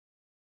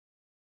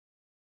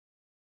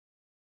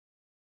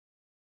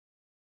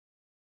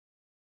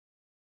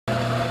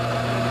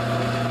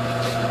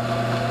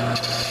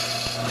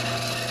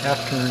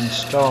after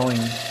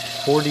installing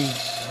 40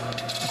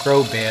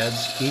 grow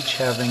beds, each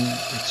having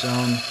its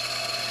own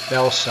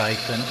bell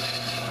siphon,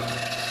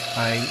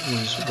 I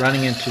was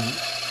running into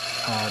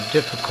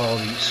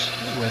difficulties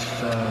with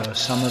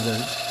some of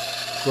the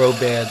grow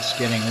beds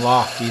getting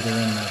locked either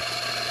in the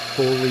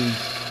fully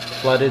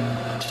flooded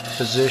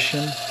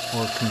position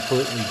or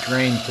completely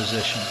drained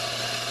position.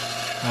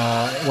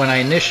 When I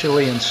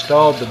initially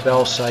installed the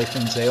bell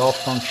siphons, they all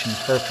functioned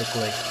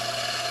perfectly.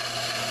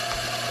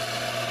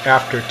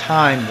 After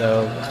time,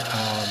 though,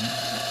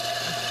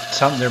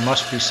 there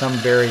must be some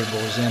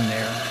variables in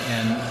there,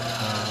 and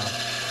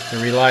the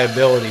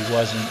reliability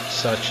wasn't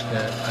such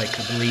that I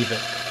could leave it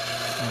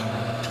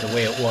the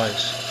way it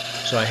was.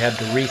 So I had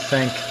to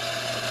rethink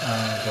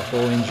the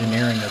whole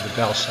engineering of the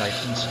bell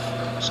siphons.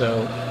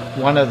 So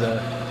one of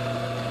the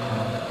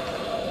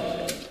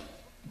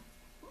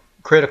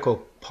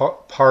critical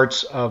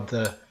parts of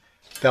the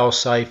bell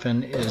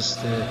siphon is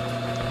the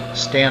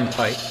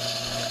standpipe.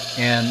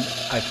 And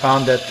I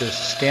found that the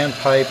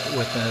standpipe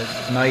with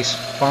a nice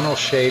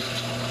funnel-shaped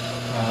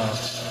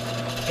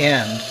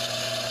end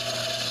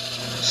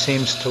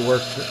seems to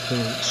work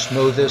the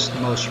smoothest,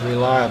 most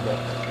reliable.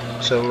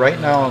 So right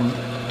now I'm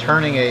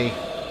turning a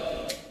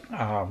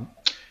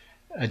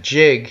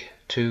jig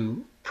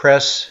to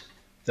press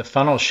the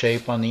funnel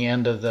shape on the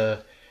end of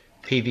the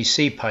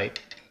PVC pipe.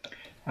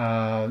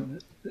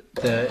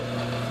 The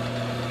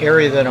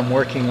area that I'm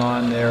working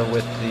on there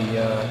with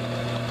the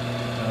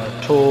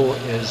tool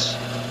is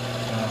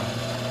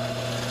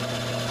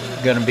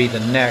going to be the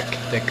neck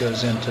that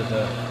goes into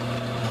the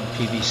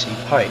PVC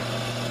pipe,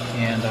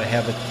 and I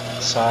have it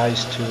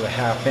sized to a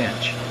 1/2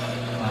 inch.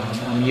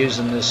 I'm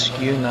using this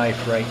skew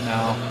knife right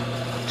now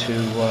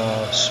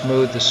to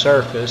smooth the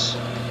surface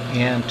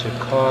and to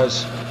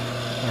cause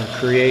or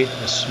create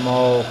a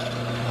small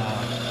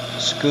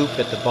scoop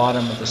at the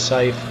bottom of the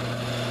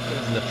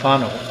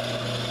funnel,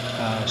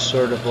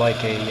 sort of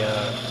like a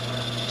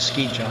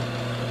ski jump,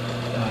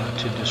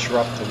 to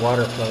disrupt the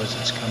water flow as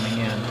it's coming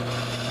in.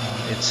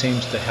 It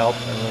seems to help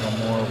a little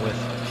more with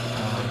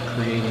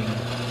creating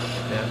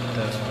that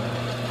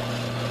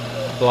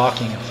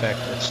blocking effect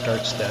that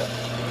starts that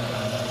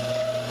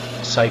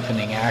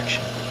siphoning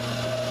action.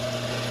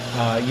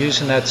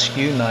 Using that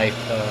skew knife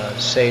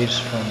saves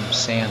from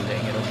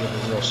sanding. It'll give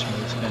a real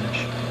smooth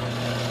finish.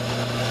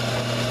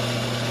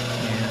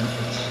 And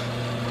it's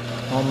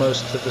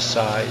almost to the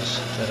size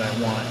that I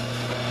want.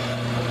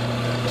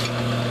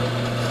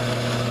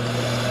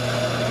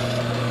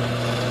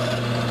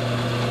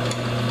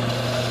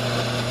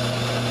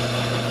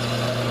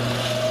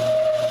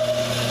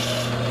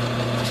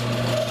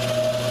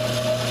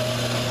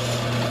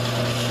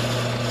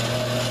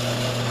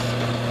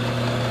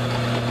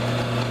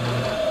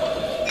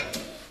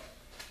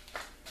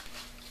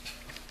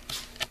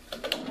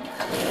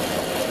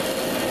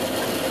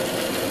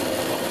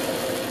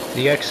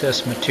 The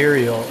excess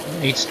material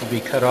needs to be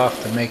cut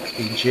off to make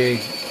the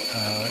jig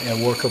a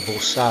workable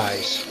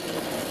size.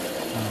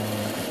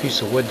 The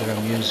piece of wood that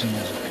I'm using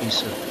is a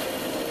piece of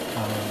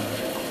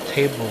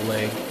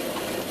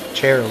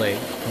chair leg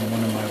from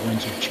one of my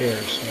Windsor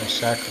chairs, so I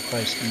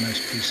sacrificed a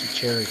nice piece of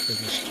cherry for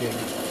this jig.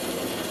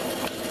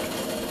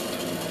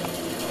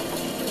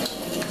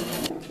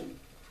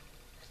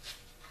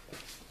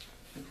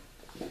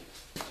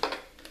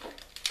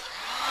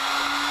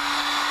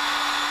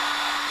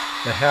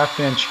 The 1/2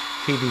 inch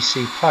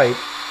PVC pipe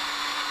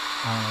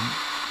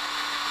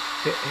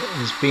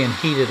is being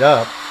heated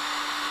up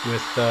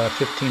with a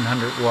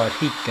 1500 watt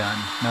heat gun.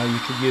 Now you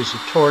could use a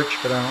torch,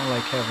 but I don't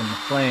like having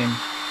the flame.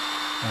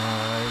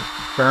 It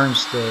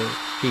burns the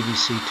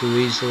PVC too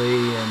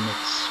easily and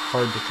it's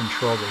hard to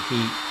control the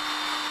heat.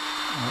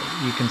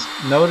 You can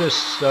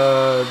notice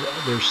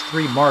there's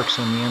 3 marks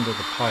on the end of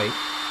the pipe.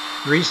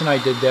 The reason I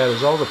did that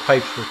is all the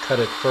pipes were cut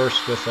at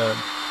first with a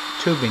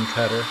tubing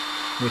cutter,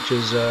 which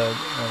is a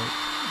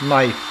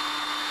knife,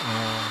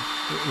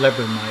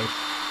 lever knife,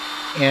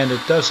 and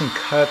it doesn't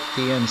cut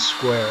the end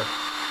square.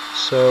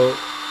 So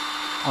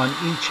on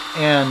each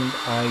end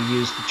I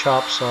use the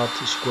chop saw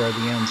to square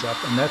the ends up,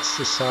 and that's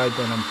the side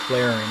that I'm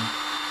flaring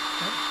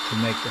to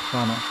make the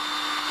funnel.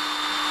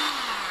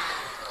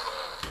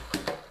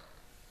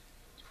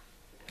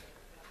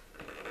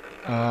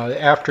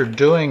 After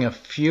doing a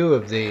few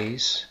of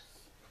these,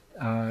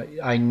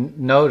 I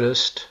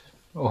noticed,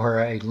 or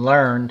I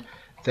learned,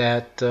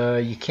 that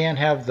you can't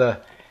have the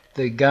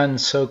gun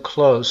so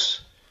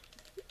close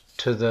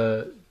to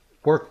the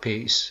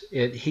workpiece.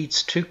 It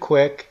heats too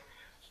quick.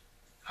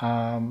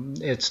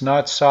 It's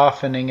not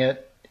softening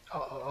it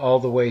all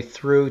the way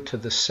through to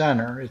the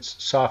center. It's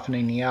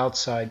softening the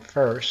outside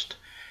first,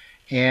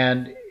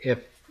 and if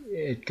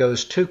it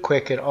goes too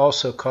quick, it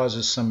also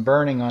causes some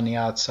burning on the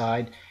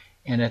outside,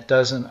 and it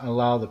doesn't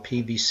allow the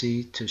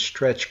PVC to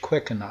stretch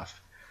quick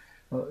enough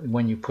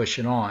when you push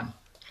it on.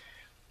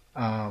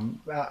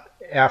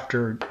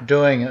 After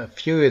doing a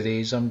few of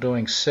these, I'm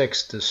doing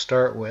 6 to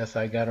start with.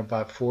 I got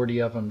about 40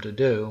 of them to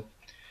do.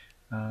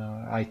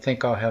 I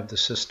think I'll have the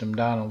system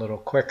down a little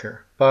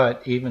quicker,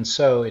 but even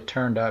so, it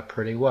turned out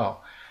pretty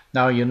well.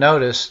 Now you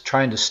notice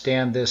trying to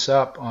stand this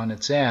up on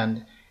its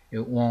end,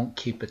 it won't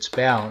keep its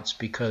balance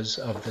because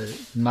of the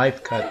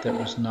knife cut that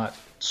was not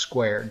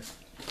squared.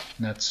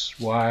 And that's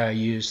why I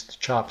used the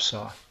chop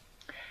saw.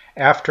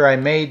 After I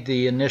made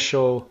the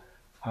initial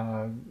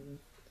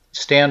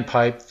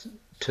standpipe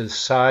to the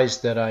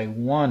size that I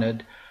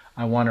wanted,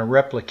 I want to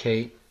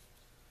replicate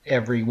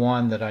every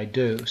one that I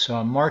do. So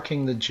I'm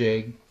marking the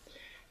jig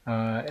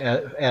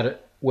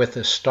with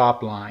a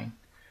stop line.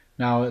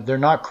 Now they're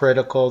not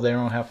critical, they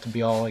don't have to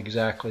be all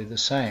exactly the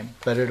same,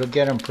 but it'll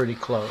get them pretty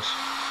close.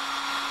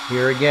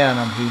 Here again,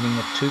 I'm heating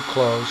it too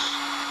close,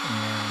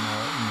 and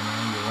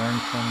you learn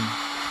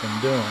from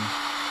doing,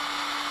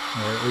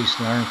 or at least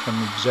learn from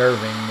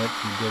observing what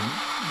you did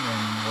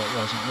and what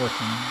wasn't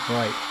working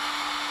right.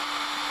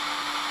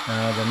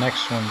 The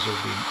next ones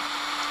will be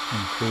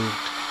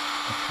improved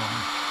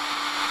upon.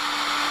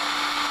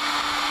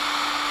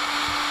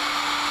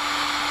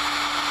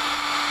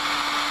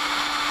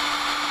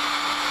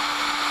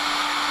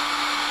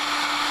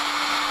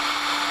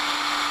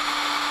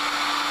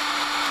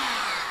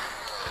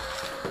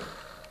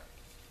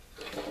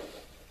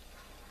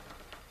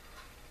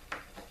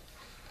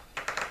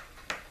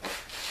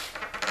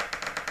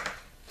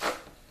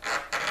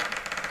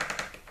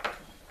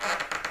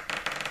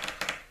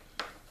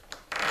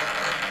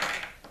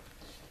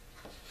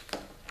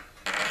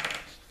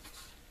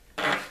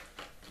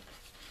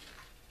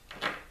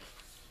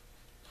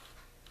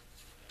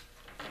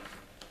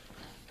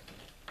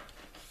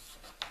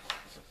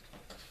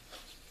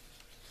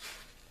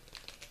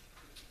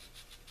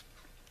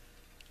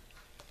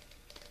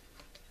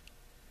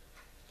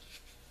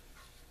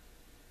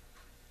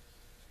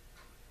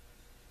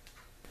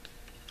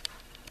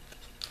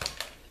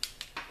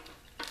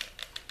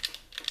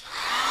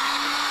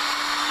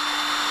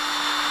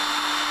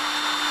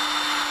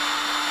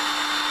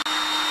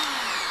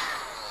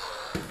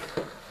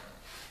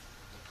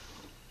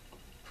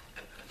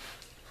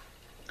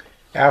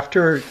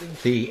 After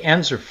the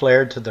ends are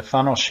flared to the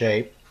funnel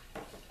shape,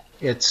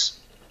 it's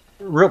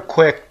real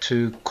quick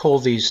to cool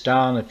these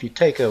down. If you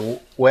take a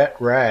wet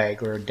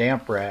rag or a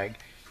damp rag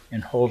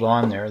and hold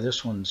on there,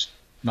 this one's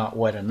not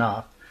wet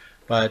enough,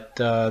 but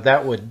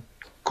that would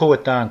cool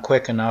it down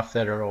quick enough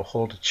that it'll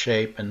hold its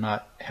shape and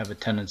not have a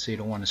tendency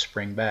to want to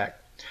spring back.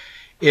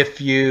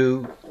 If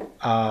you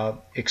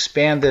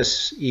expand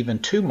this even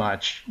too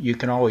much, you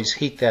can always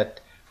heat that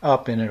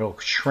up and it'll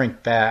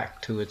shrink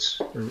back to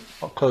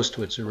close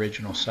to its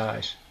original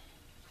size.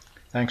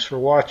 Thanks for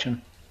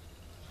watching.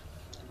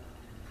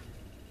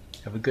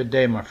 Have a good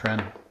day, my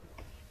friend.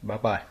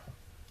 Bye-bye.